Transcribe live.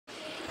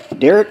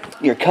Derrick,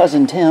 your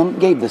cousin Tim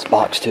gave this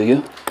box to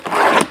you.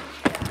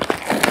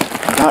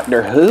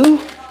 Doctor Who?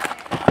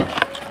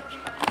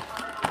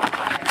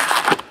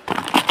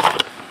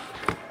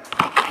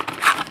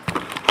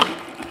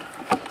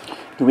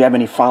 Do we have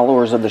any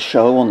followers of the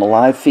show on the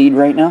live feed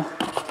right now?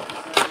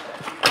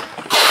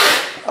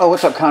 Oh,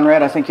 what's up,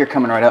 Conrad? I think you're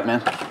coming right up,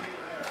 man.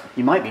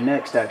 You might be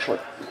next, actually.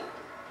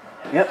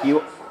 Yep,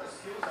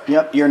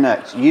 you're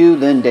next. You,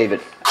 then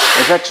David.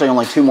 There's actually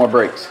only 2 more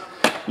breaks.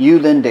 You,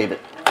 then David.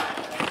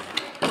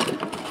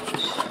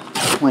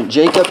 Went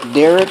Jacob,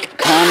 Derrick,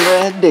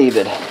 Conrad,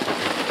 David.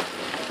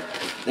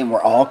 Then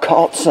we're all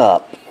caught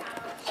up.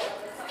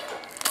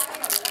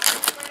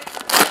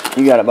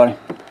 You got it, buddy.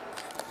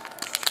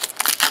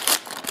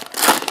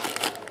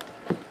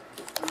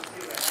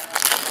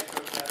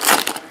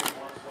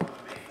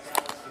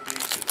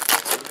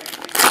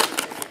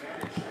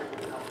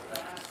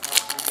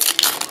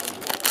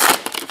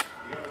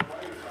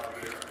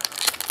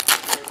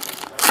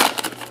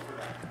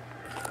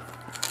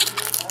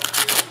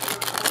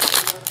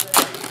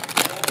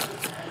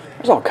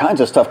 There's all kinds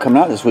of stuff coming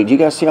out this week. Do you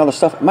guys see all the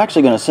stuff? I'm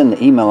actually going to send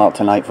the email out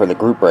tonight for the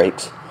group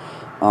breaks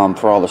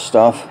for all the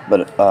stuff.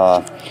 But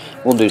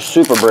we'll do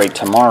Super Break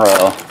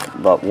tomorrow.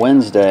 But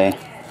Wednesday,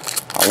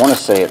 I want to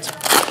say it's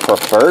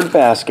Preferred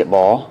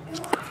Basketball,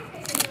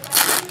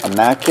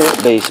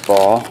 Immaculate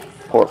Baseball,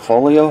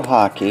 Portfolio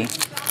Hockey,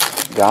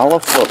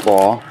 Gala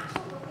Football,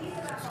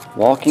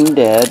 Walking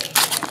Dead,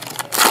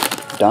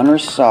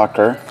 Dunner's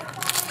Soccer.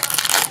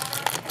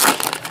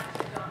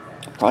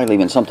 Probably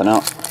leaving something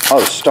out.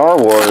 Oh, Star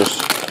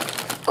Wars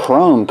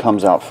Chrome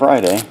comes out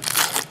Friday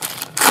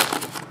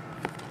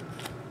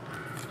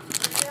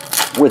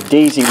with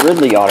Daisy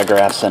Ridley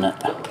autographs in it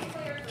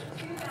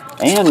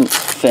and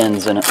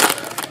fins in it.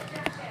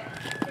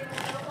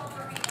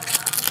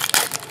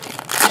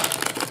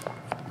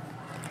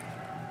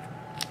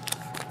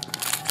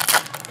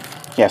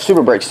 Yeah,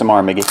 Super Breaks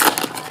tomorrow, Miggy.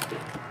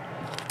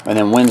 And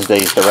then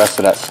Wednesday's the rest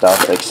of that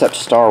stuff, except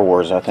Star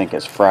Wars, I think,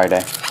 is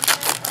Friday.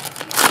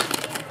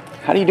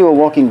 How do you do a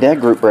Walking Dead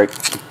group break?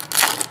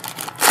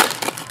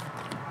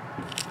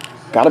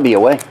 Gotta be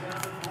away.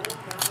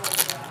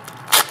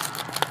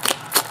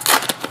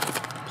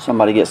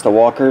 Somebody gets the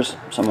walkers,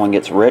 someone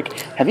gets Rick.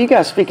 Have you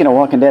guys, speaking of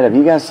Walking Dead, have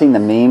you guys seen the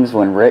memes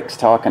when Rick's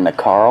talking to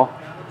Carl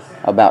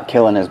about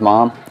killing his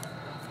mom?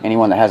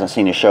 Anyone that hasn't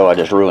seen the show, I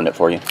just ruined it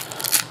for you.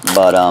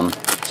 But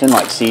it's in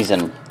like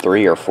season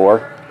 3 or 4.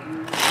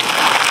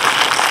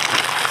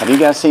 Have you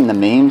guys seen the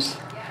memes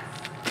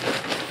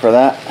for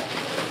that?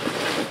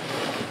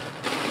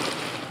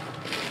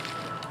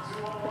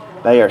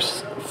 They are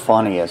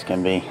funny as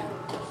can be.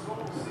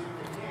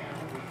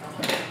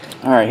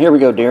 Alright, here we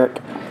go, Derrick.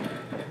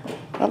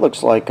 That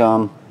looks like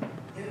Ozzy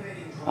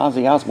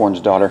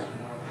Osbourne's daughter.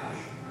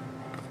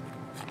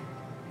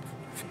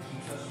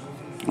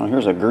 Oh,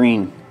 here's a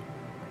green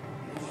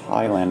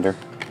Highlander.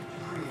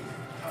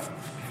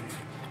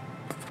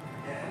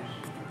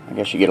 I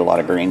guess you get a lot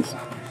of greens.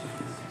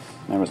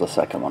 There was the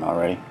second one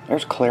already.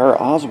 There's Clara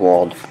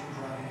Oswald.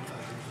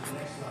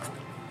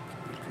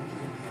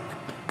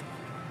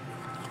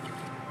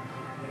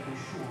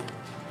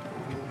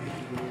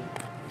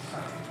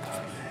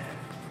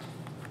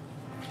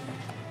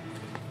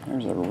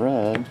 There's a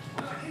red.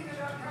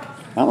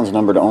 That one's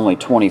numbered to only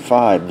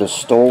 25. The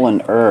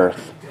Stolen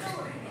Earth.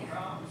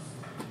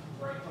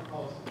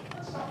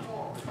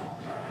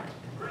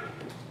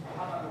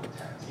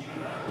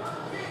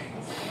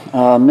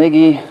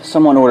 Miggy,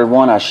 someone ordered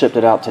one. I shipped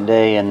it out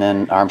today, and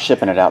then I'm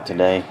shipping it out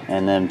today,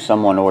 and then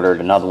someone ordered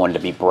another one to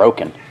be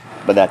broken.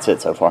 But that's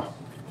it so far.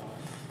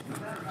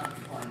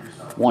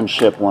 One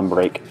ship, one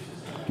break.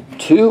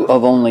 2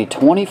 of only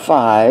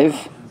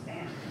 25.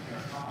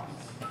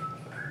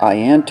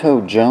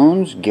 Ianto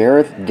Jones,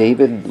 Gareth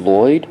David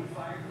Lloyd.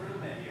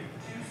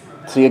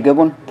 See a good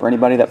one for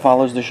anybody that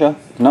follows the show?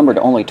 Numbered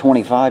to only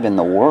 25 in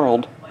the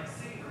world.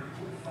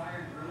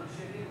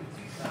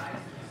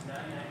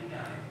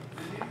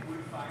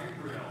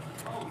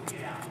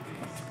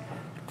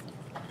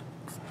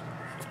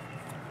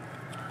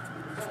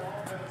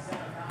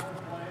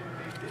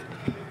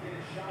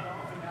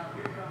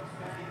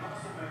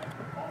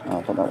 Oh,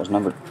 I thought that was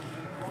numbered.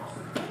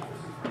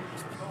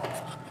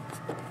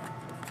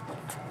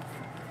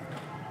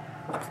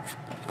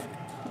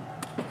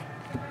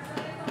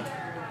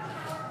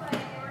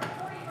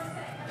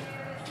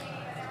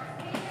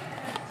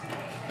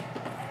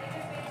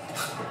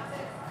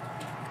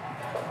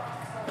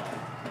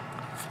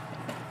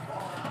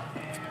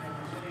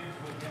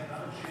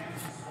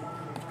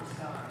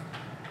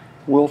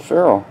 Will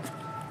Ferrell.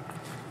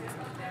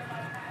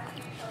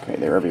 Okay,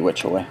 they're every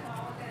which way.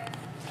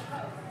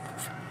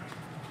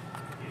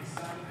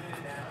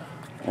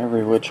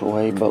 Every which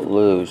way but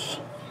loose.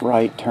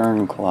 Right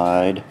turn,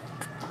 Clyde.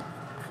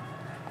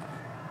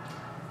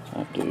 What's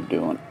that dude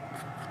doing?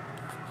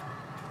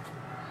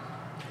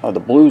 Oh, the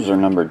blues are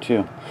numbered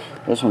too.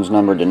 This one's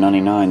numbered to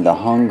 99. The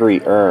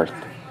Hungry Earth.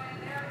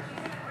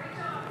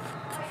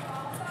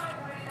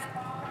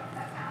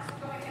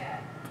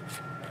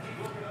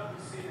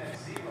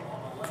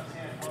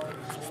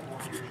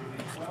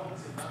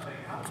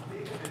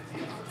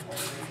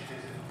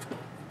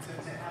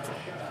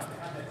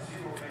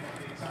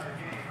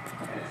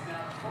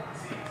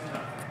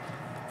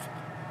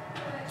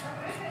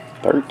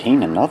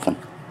 13-0.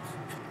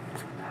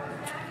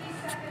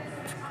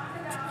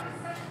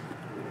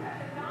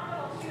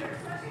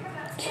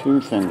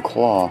 Tooth and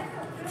Claw.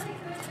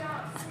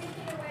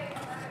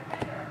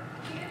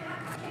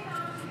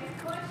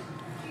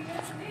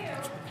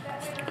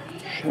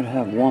 Should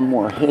have one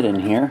more hit in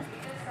here.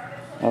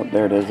 Oh,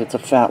 there it is. It's a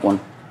fat one.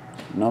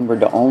 Numbered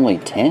to only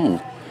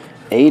 10.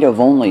 8 of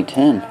only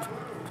 10.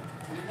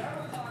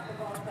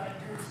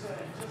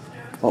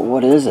 But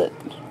what is it?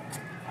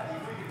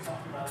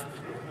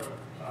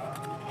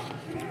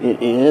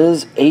 It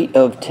is 8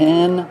 of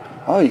 10.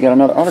 Oh, you got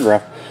another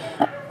autograph.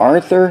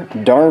 Arthur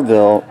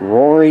Darvill,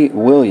 Rory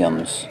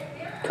Williams,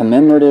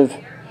 commemorative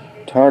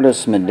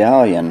TARDIS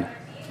medallion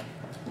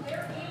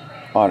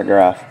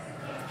autograph.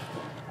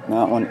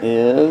 That one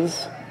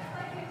is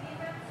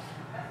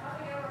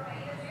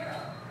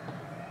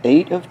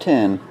 8 of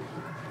 10.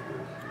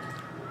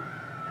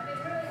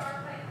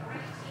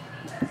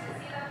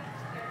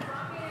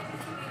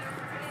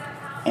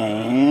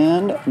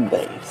 And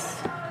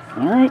base.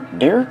 Alright,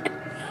 Derrick.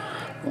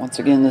 Once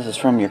again, this is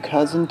from your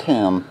cousin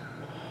Tim.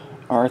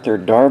 Arthur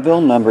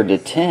Darvill, numbered to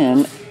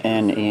 10,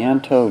 and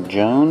Ianto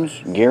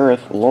Jones,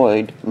 Gareth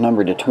Lloyd,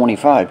 numbered to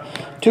 25.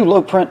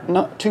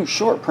 Two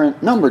short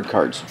print numbered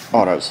cards,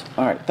 autos.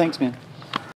 Alright, thanks, man.